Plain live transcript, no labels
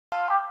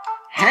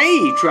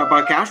Hey,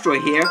 Trevor Castro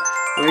here.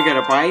 We're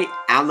gonna play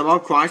Animal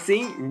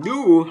Crossing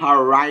New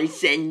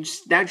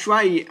Horizons. That's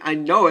right, I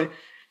know it.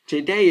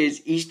 Today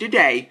is Easter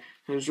Day,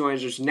 and so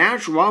it's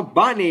National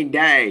Bunny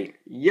Day.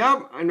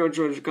 Yup, I know what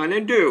it's gonna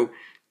do.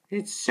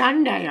 It's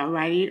Sunday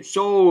already,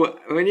 so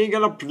we're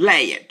gonna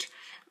play it.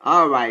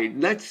 Alright,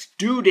 let's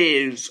do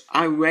this.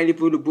 I'm ready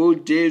for the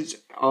boot.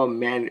 Oh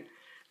man,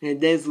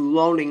 there's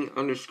loading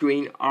on the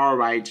screen.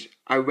 Alright,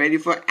 I'm ready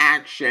for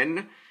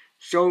action.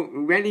 So,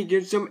 ready to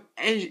get some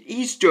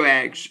Easter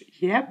eggs.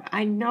 Yep,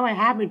 I know I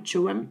happened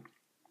to him.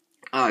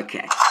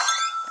 Okay.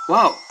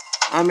 Well,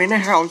 I'm in a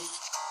house.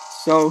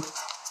 So,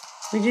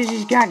 we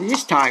just got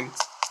this time.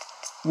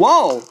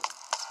 Whoa!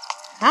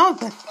 How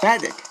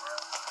pathetic.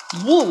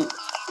 Whoa!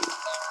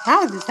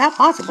 How is that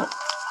possible?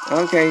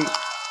 Okay. Okay,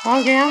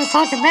 I'm gonna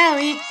talk to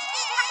Mary.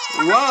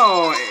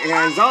 Whoa!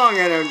 It's all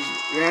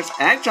that's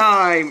egg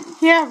time.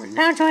 Yeah, but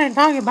that's what I'm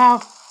talking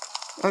about.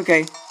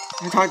 Okay.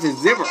 I talked to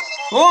Zipper.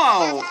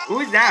 Whoa!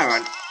 Who's that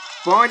one?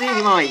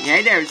 49.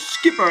 Hey there,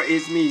 Skipper,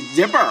 it's me,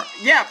 Zipper.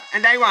 Yep,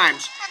 and that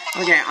rhymes.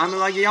 Okay, I'm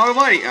like the other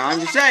buddy.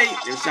 I'm just saying,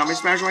 there's something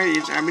special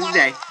it's happening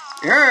today.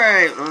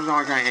 Hey, it's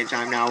all kind of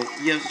time now.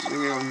 Yes,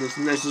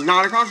 this is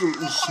not a costume.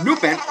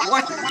 Snooping.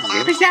 What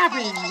is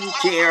happening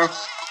here?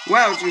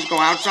 Well, just go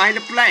outside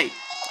to play.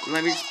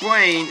 Let me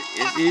explain.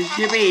 It's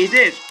Skippy, it's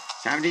this.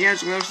 Time to get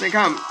some else to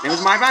come.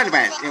 There's my body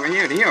band. They were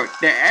here to here.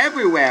 They're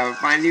everywhere.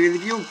 Find you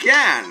if you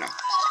can.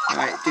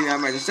 Alright, do you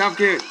have myself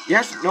here?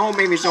 Yes, no,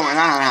 maybe so, and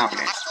not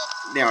happening.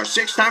 There are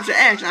 6 types of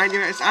eggs. I do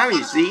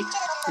you see.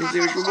 We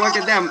should work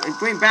at them and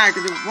bring back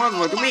the one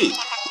to me.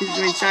 This is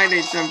inside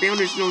some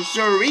buildings, no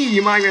siree.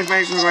 You might just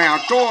make some way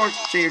outdoors.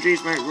 See your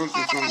trees, make roots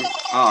and something.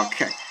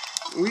 Okay.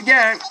 We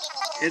get it.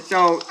 It's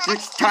all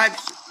 6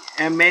 types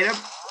and made of.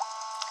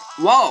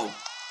 Whoa.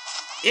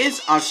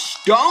 It's a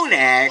stone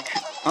egg.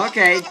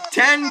 Okay,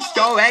 10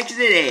 stone eggs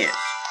it is.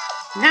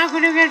 Now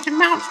we're gonna get some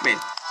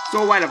announcement.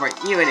 So whatever,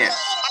 here it is.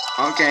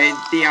 Okay,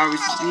 the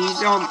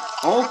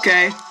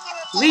okay.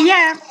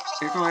 Yeah.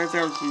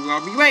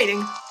 I'll be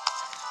waiting.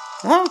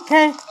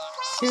 Okay.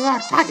 You are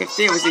talking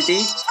seriously,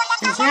 D.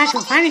 It's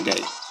National Bunny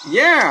Day.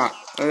 Yeah.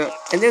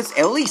 And there's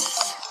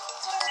Elise.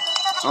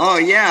 Oh,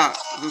 yeah.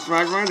 This is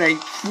my birthday.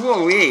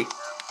 Whoa,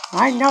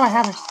 I know I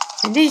haven't.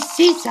 And these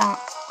seats are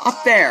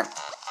up there.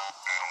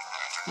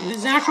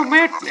 It's National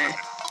Birthday.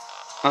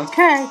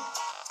 Okay.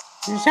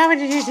 There's some of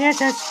these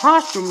has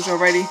costumes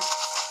already.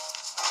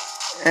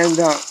 And,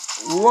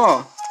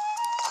 whoa.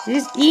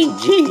 This is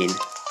Eugene.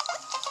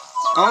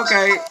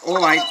 Okay,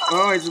 alright.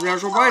 Oh, it's a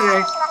National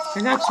Birthday.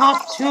 And I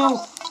talked to,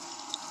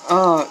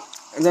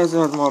 those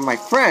are one of my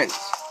friends.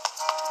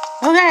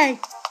 Okay,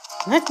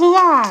 let's move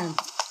on.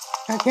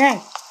 Okay,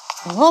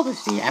 I hope to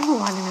see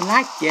everyone who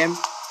like him.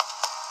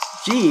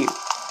 Gee,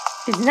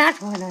 it's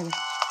National Birthday.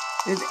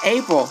 It's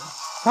April.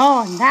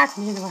 Oh, and that's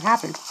neither what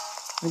happened.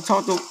 I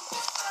talked to,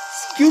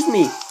 excuse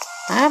me.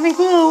 I have a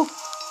clue.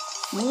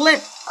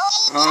 Flip.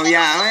 Oh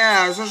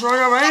yeah, it's a short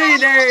rainy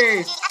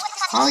day.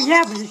 Oh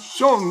yeah, but there's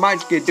so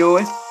much to do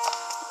it.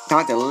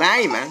 Not the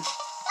layman.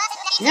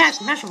 Yes,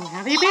 National,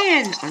 have you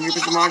been?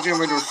 100% margin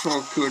with a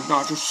so good,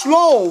 not too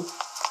slow.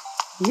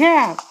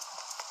 Yeah.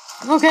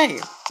 Okay.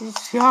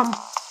 This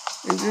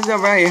is a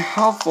very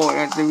helpful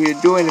that we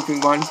do anything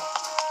one.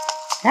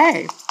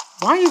 Hey,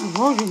 why is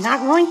Rosie not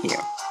going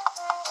here?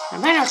 I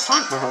better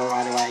talk to her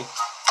right away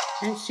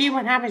and see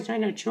what happens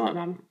when the 2 of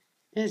them.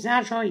 It's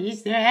actually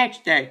Easter Eggs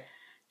Day.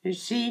 You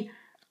see,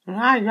 what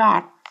I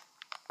got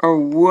are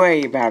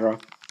way better.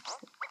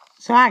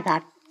 So I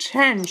got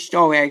 10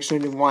 stone eggs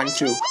in the 1,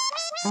 2.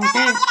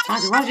 Okay,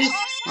 talk to Rosie.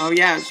 Oh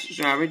yes,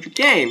 so I read your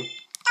game.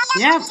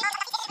 Yep.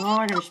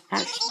 So there's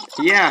special.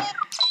 Yeah.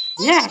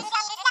 Yes.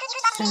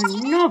 So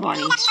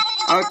nobody.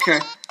 Okay.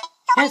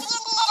 Yes,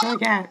 so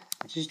again.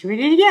 Just read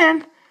it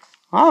again.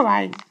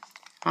 Alright.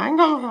 I'm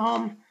going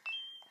home.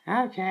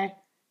 Okay.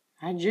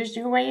 I just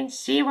wait and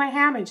see what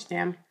happens to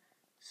them.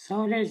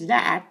 So there's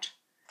that.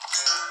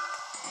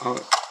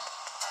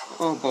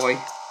 Oh boy.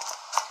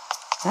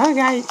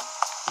 Okay,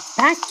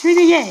 back to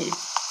the game.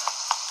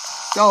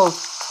 So,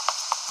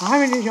 I'm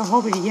ready to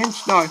hope it again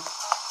start.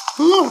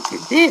 Look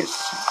at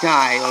this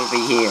guy over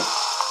here.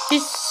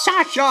 It's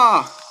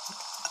Sasha.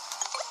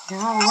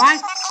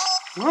 Alright.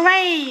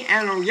 Hooray!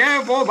 And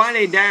yeah, for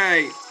Bunny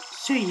Day.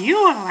 So you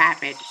are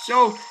rapid.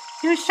 So,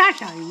 you're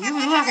Sasha.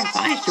 You looking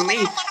fine to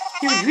me.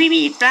 You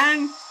dreamy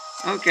fan.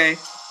 Okay.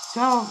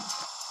 So,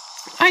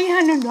 I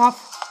had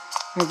enough.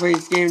 I played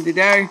this game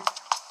today.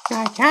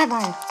 I can't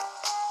buy it.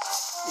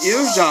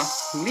 Use a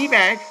leaf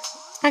egg.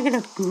 I'm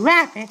gonna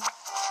grab it.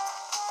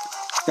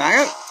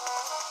 There.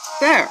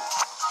 There.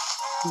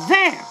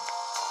 There.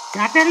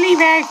 Got the leaf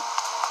egg.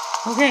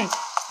 Okay.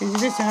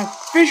 This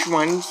fish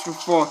ones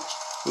for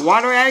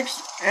water eggs,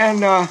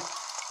 and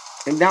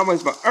that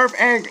one's for earth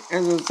egg,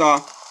 and who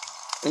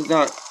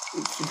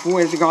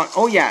is it called?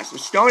 Oh yes, the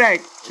stone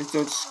egg. It's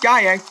a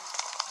sky egg.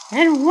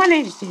 And one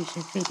egg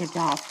station figured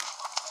off.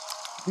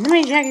 Let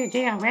me check the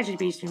data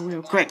recipes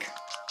real quick.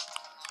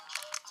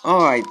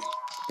 Alright.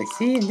 I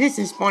see this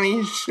is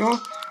funny, sure.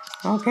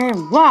 Okay,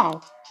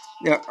 wow.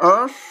 The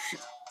earth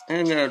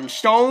and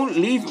stone,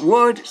 leaf,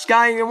 wood,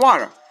 sky, and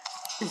water.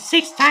 The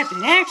 6 types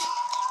of eggs?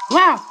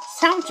 Wow,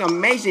 Sounds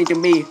amazing to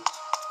me.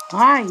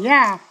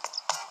 yeah.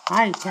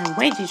 I can't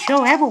wait to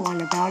show everyone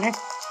about it.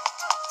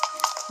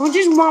 Well,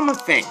 just one more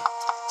thing.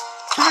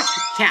 Talk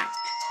to cat.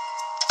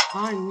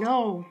 I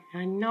know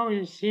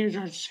it seems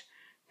us.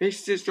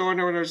 This is sort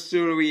of the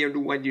story of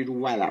what you do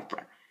well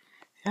after.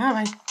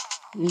 Alright.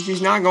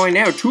 She's not going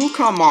there too.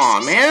 Come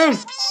on, man.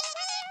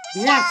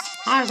 Yes,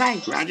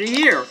 alright. Glad you're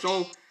here.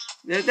 So,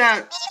 there's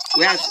that.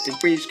 Yes, it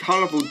brings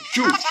colorful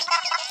juice.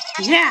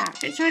 Yeah,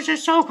 it's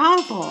just so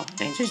colorful.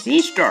 It's just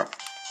Easter.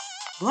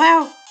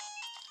 Well,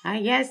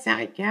 I guess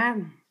I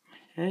can.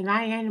 If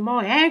I get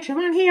more eggs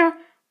around here,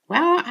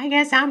 well, I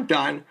guess I'm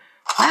done.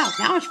 Wow,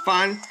 that was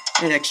fun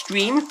and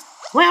extreme.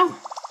 Well,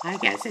 I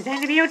guess it's the end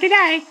of the video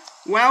today.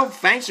 Well,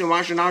 thanks for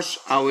watching us.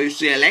 I will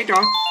see you later.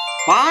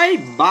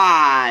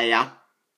 Bye-bye.